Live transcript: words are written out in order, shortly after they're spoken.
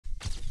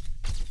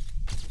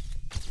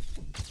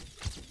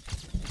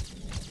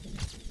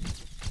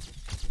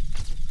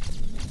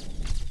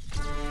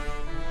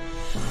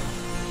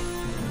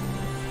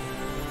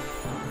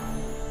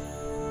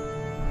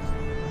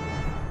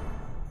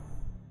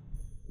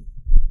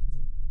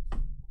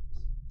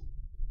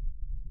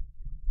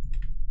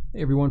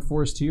Hey everyone,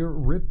 Forrest here,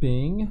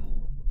 ripping.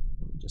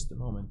 Just a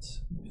moment,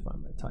 let me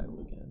find my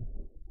title again.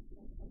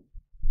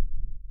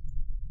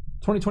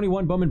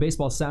 2021 Bowman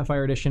Baseball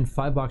Sapphire Edition,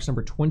 5-box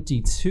number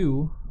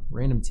 22.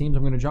 Random teams.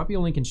 I'm going to drop you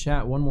a link in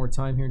chat one more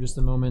time here in just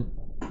a moment.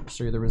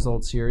 Show you the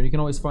results here. And you can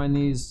always find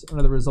these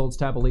under the results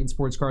tab at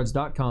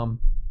LaytonSportsCards.com.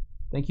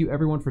 Thank you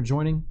everyone for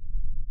joining.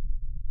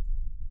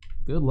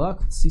 Good luck.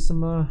 Let's see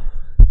some.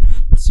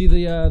 See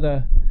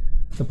the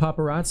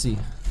paparazzi.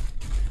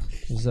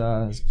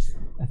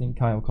 I think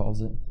Kyle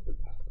calls it.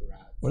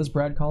 What does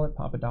Brad call it?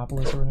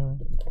 Papadopoulos or whatever?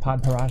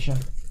 Podparasha,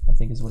 I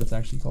think is what it's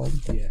actually called.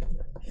 Yeah.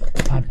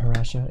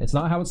 Podparasha. It's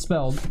not how it's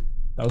spelled.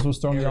 That was what's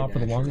throwing me off for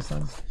the longest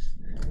time.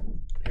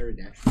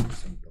 Paradasher or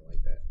something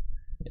like that.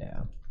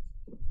 Yeah.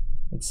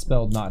 It's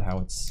spelled not how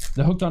it's.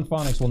 The Hooked on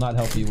Phonics will not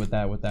help you with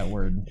that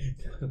word.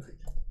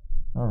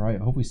 All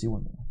right. I hope we see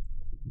one more.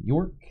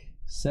 York,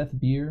 Seth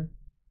Beer,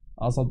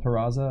 Oswald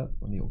Peraza,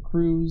 O'Neal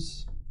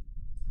Cruz.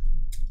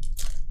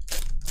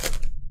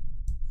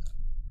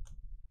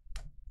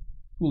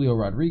 Julio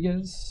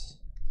Rodriguez,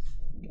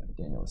 got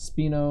Daniel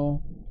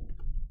Espino.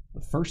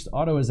 The first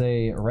auto is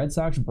a Red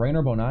Sox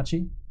Brainer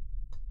Bonacci.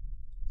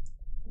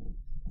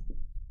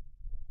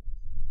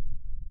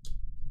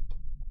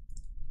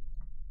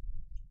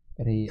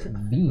 Got a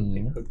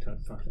Bean.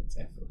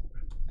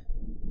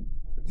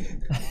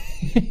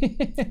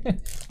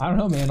 I don't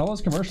know, man. All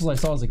those commercials I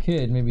saw as a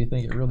kid made me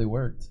think it really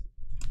worked.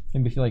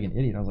 Made me feel like an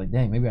idiot. I was like,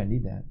 dang, maybe I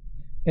need that.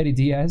 Eddie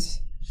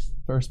Diaz.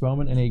 First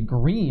Bowman, and a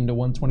green to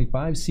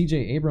 125,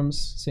 CJ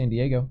Abrams, San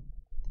Diego.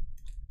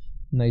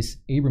 Nice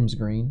Abrams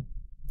green.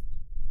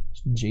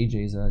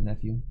 JJ's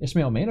nephew.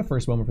 Ishmael Mena,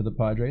 first Bowman for the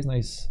Padres.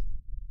 Nice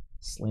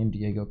Slam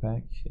Diego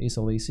pack. Asa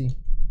Lacy.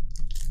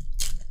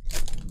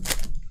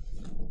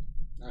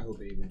 I hope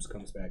Abrams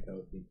comes back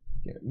healthy.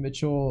 Garrett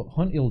Mitchell,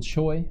 Hunt Il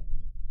Choi,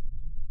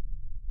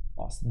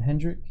 Austin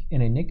Hendrick,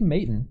 and a Nick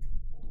Maton.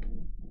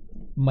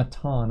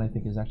 Matan, I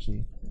think, is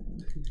actually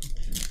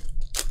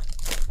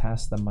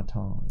past the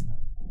Matan.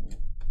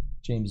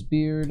 James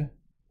Beard,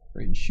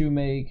 Braden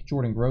Shoemake,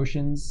 Jordan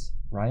Groshans,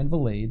 Ryan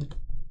Valade,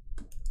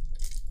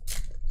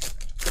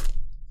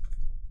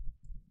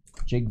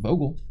 Jake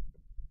Vogel,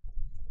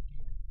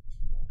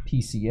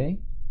 PCA,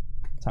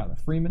 Tyler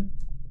Freeman,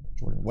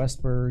 Jordan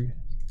Westberg,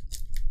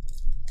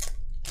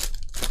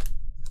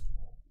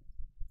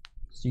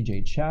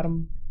 CJ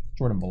Chatham,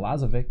 Jordan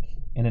Balazovic,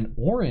 and an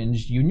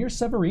orange Junior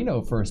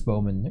Severino first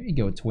Bowman. There you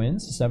go,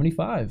 Twins,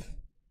 75.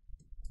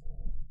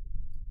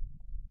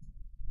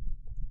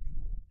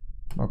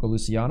 Marco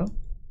Luciano,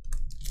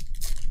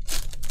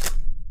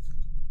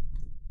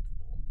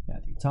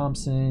 Matthew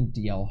Thompson,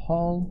 DL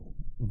Hall,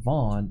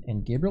 Vaughn,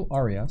 and Gabriel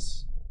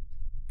Arias.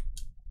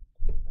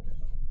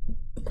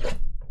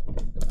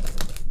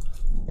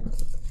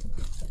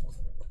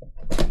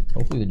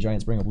 Hopefully the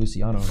Giants bring up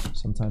Luciano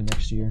sometime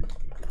next year.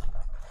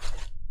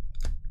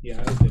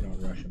 Yeah, I hope they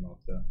don't rush him off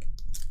though.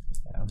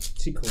 Yeah.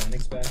 See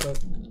Kalenic's back up?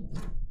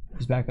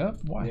 He's back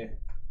up? Why? Yeah.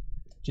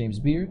 James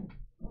Beard,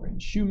 Braden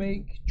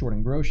Shoemake,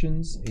 Jordan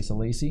Groshans, Asa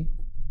Lacy.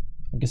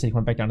 I guess he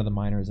went back down to the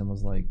minors and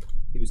was like...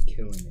 He was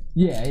killing it.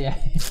 Yeah.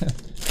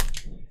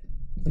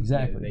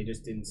 Exactly. Yeah, they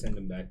just didn't send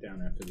him back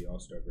down after the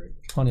All-Star break.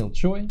 Hunil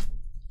Choi,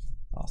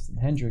 Austin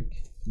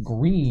Hendrick,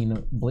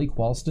 green Blake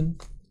Walston,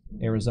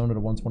 Arizona to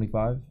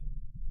 125.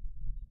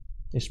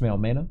 Ishmael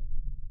Mena.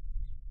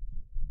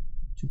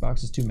 2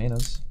 boxes, 2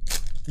 Menas.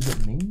 Is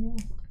it Mania?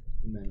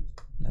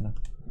 Mena.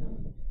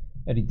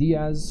 Eddie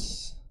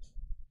Diaz.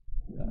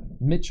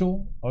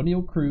 Mitchell,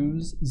 O'Neal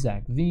Cruz,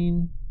 Zach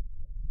Veen,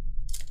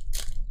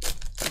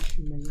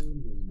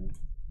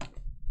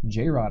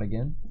 J-Rod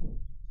again,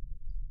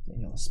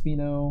 Daniel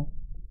Espino,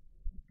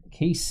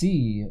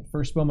 KC,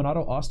 first Bowman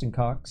auto, Austin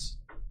Cox.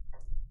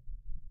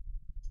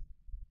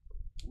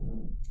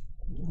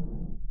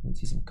 Let's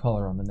see some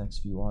color on the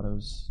next few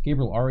autos.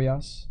 Gabriel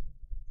Arias.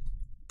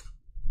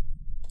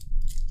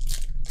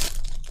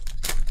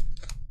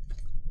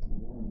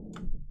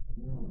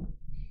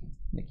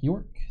 Nick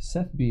York,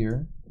 Seth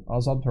Beer,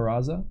 Oswald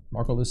Peraza,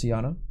 Marco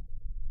Luciano.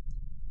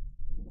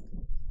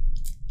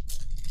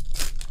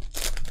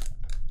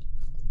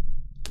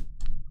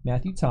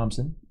 Matthew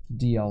Thompson,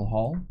 DL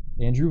Hall,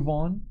 Andrew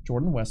Vaughn,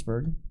 Jordan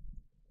Westberg.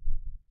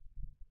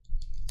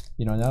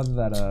 You know, now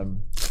that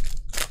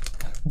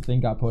thing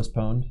got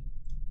postponed,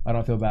 I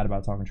don't feel bad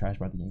about talking trash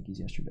about the Yankees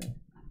yesterday.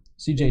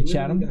 CJ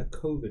Chatham got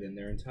COVID and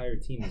their entire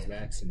team is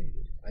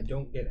vaccinated. I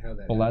don't get how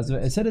that happens.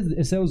 It said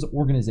it was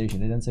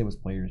organization. It didn't say it was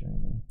players or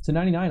anything. To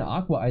 99,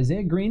 Aqua,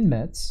 Isaiah Green,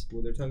 Mets.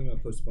 Well, they're talking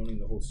about postponing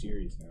the whole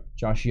series now.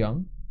 Josh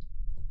Young.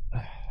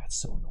 That's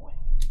so annoying.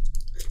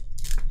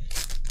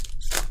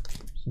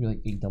 It's going to be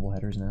like 8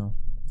 doubleheaders now.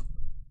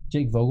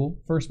 Jake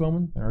Vogel, first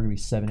Bowman. There are going to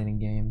be 7 inning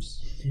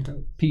games. Yeah.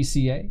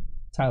 PCA,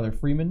 Tyler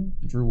Freeman,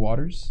 Drew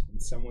Waters. And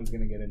someone's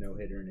going to get a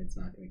no-hitter and it's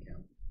not going to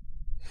count.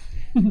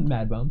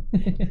 Mad Bum.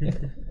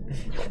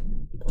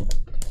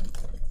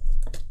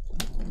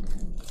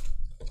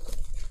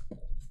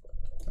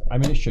 I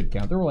mean, it should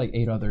count. There were like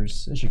 8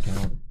 others. It should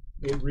count.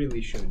 It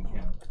really shouldn't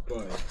count,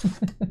 but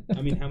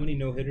I mean, how many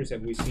no-hitters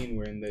have we seen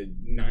where in the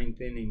 9th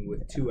inning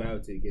with 2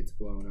 outs it gets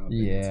blown up?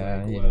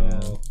 Yeah, and it's like, yeah.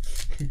 well,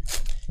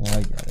 Yeah,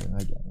 I get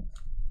it.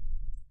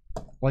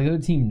 Like, the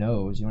other team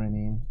knows, you know what I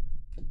mean?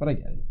 But I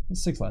get it.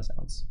 It's 6 last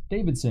outs.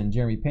 Davidson,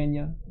 Jeremy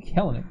Pena,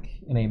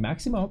 Kelenic, and a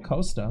Maximo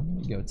Costa.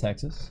 There you go,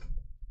 Texas.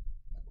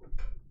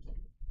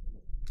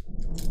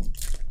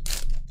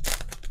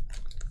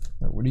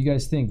 All right, what do you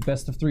guys think?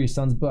 Best of 3,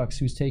 Suns, Bucks.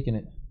 Who's taking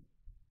it?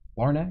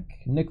 Larnack,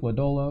 Nick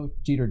Lodolo,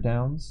 Jeter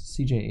Downs,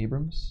 CJ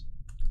Abrams.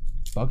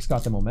 Bucks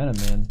got the momentum,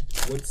 man.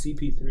 what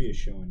CP3 is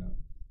showing up?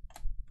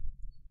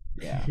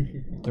 Yeah,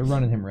 they're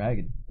running him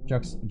ragged.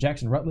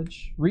 Jackson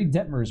Rutledge, Reed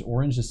Detmers,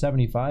 orange to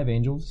 75,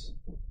 Angels.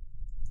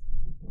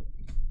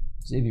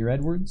 Xavier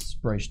Edwards,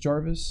 Bryce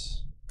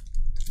Jarvis.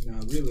 No,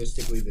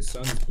 realistically, the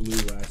Suns blew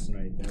last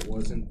night. That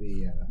wasn't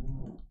the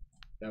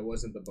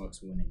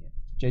Bucks winning it.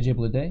 JJ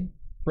Bleday,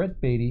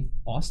 Brett Beatty,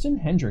 Austin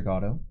Hendrick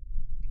auto.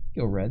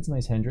 Go Reds,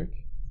 nice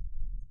Hendrick.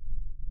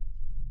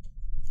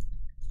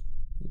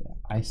 Yeah,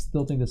 I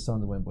still think the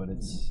Suns win, but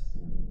it's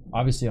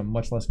obviously I'm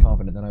much less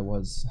confident than I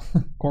was.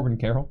 Corbin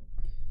Carroll.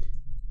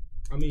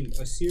 I mean,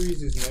 a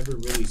series is never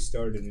really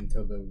started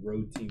until the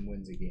road team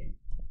wins a game.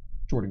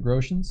 Jordan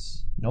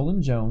Groshans,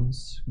 Nolan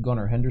Jones,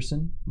 Gunnar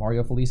Henderson,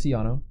 Mario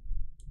Feliciano,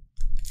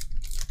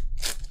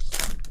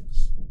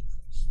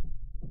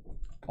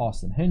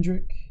 Austin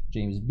Hendrick,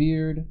 James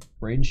Beard,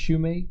 Braden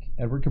Shoemake,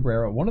 Edward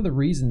Cabrera. One of my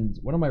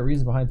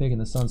reasons behind picking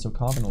the Suns so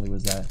confidently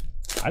was that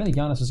I didn't think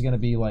Giannis was going to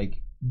be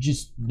like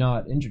just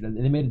not injured.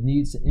 They made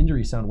needs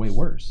injury sound way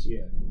worse.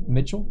 Yeah.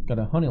 Mitchell got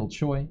a Hunil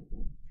Choi.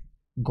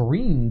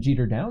 Green,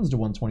 Jeter Downs to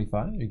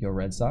 125. There you go,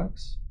 Red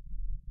Sox.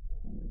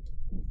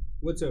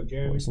 What's up,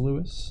 Jeremy? Royce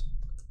Lewis.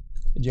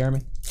 Hey,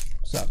 Jeremy.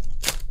 What's up?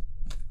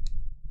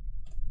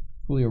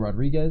 Julio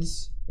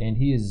Rodriguez, and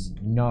he is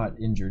not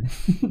injured.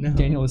 No.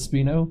 Daniel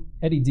Espino,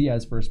 Eddie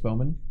Diaz first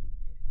Bowman,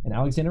 and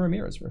Alexander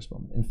Ramirez first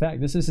Bowman. In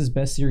fact, this is his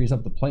best series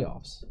of the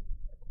playoffs.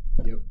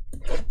 Yep.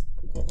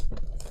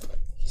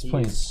 He's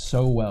playing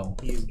so well.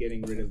 He is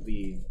getting rid of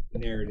the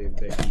narrative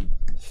that he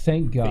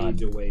Thank God.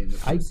 fades away in the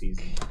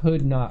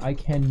postseason. I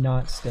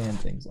cannot stand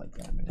things like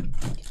that, man.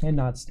 I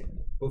cannot stand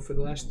it. But for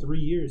the last 3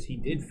 years, he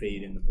did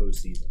fade in the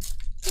postseason.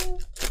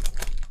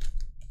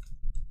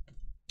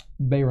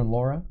 Bayron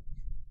Laura,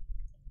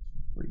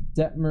 Reed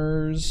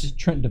Detmers,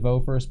 Trent DeVoe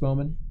first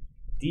Bowman.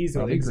 Diesel,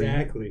 Probably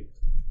exactly.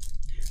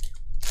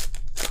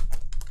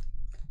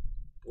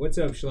 What's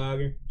up,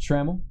 Schlager?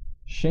 Trammell,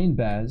 Shane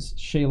Baz,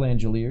 Shea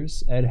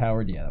Langeliers, Ed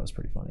Howard. Yeah, that was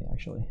pretty funny,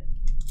 actually.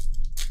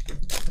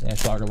 Yeah,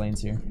 Schlager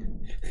Lane's here.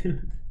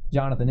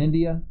 Jonathan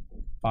India,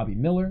 Bobby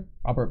Miller,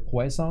 Robert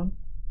Poisson,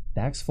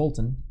 Dax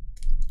Fulton.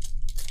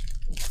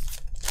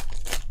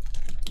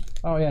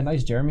 Oh, yeah,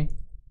 nice, Jeremy.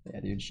 Yeah,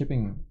 dude,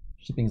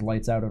 shipping's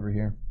lights out over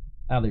here.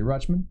 Ali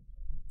Rutschman,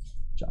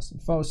 Justin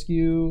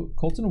Foscue,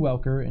 Colton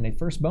Welker, and a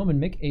first Bowman,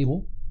 Mick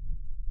Abel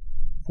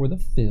for the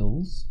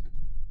Phils.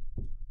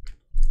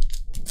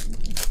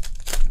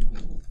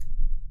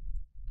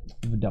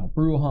 Vidal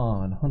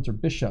Brujan, Hunter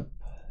Bishop,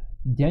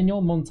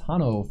 Daniel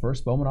Montano,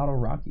 first Bowman Auto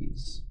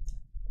Rockies.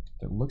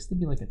 There looks to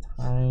be like a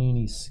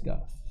tiny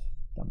scuff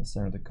down the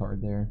center of the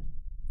card there.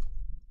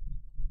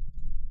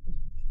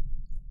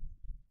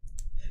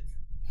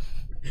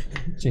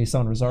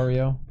 Jason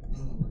Rosario.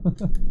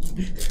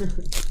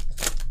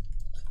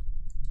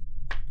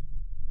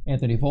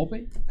 Anthony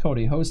Volpe,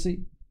 Cody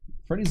Hosey,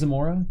 Freddie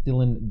Zamora,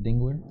 Dylan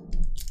Dingler.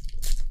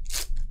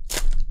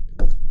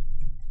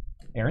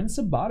 Aaron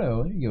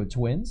Sabato, there you go,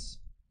 Twins.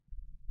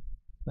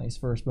 Nice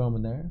first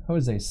Bowman there.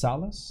 Jose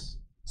Salas,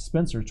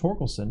 Spencer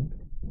Torkelson,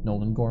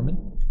 Nolan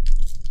Gorman.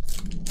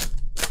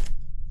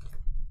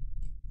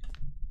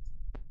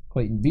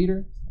 Clayton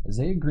Beater,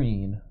 Isaiah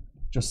Green,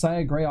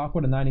 Josiah Gray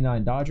Aqua to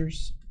 99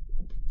 Dodgers,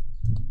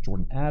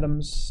 Jordan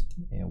Adams,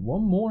 and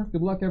one more.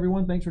 Good luck,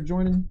 everyone. Thanks for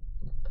joining.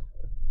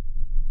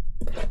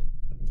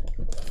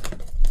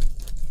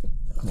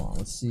 Come on,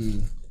 let's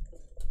see.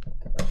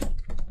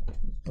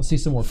 Let's see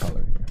some more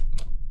color here.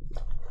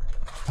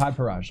 Todd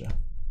Paraja.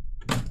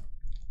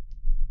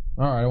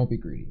 All right, I won't be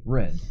greedy.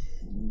 Red.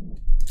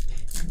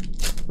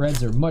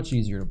 Reds are much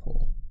easier to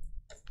pull.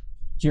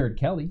 Jared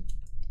Kelly,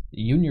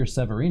 Junior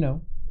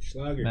Severino,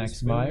 Schlager,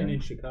 Max Meyer, in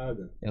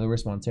Chicago.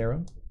 Elois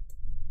Montero.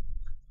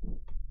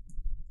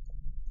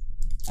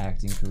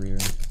 Acting career.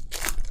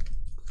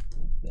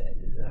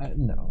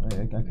 No, I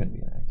couldn't be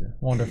an actor.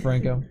 Wander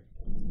Franco,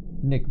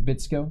 Nick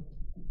Bitsko,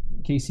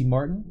 Casey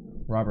Martin,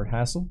 Robert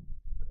Hassel.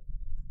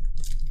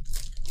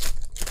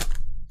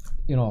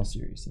 In all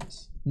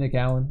seriousness, Nick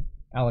Allen,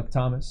 Alec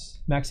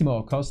Thomas, Maximo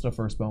Acosta,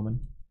 first Bowman,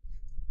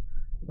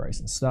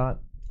 Bryson Stott.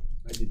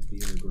 I did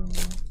theater growing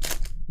up.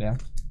 Yeah.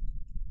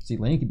 See,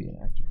 Lane could be an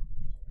actor.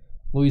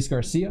 Luis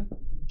Garcia,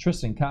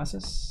 Tristan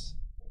Casas,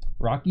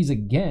 Rockies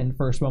again,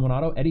 first Bowman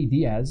auto, Eddie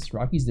Diaz.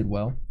 Rockies did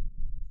well.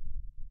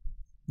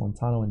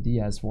 Montano and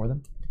Diaz for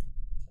them.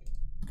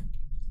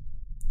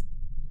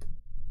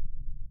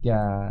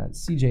 Got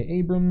CJ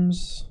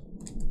Abrams,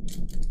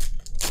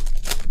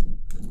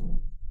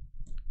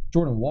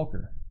 Jordan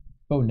Walker,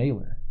 Bo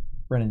Naylor,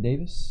 Brennan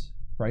Davis,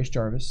 Bryce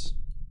Jarvis,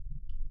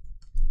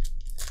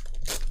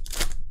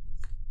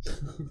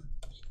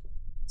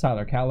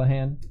 Tyler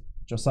Callahan,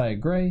 Josiah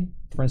Gray,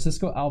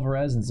 Francisco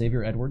Alvarez, and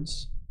Xavier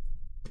Edwards.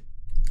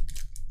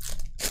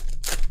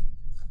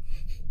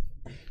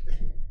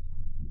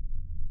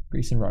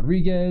 Grayson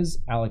Rodriguez,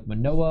 Alec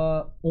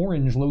Manoah,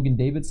 Orange Logan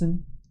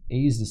Davidson,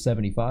 A's to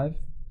 75.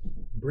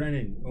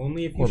 Brennan,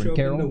 only if you Corbin show up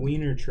Carroll. in the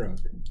Wiener truck.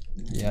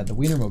 Yeah, the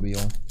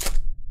Wienermobile.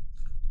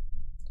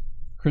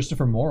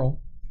 Christopher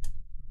Morrill,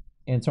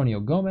 Antonio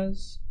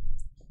Gomez,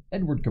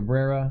 Edward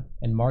Cabrera,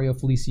 and Mario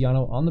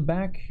Feliciano on the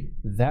back.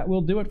 That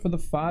will do it for the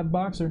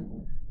 5-boxer.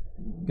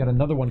 Got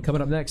another one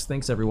coming up next.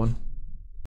 Thanks, everyone.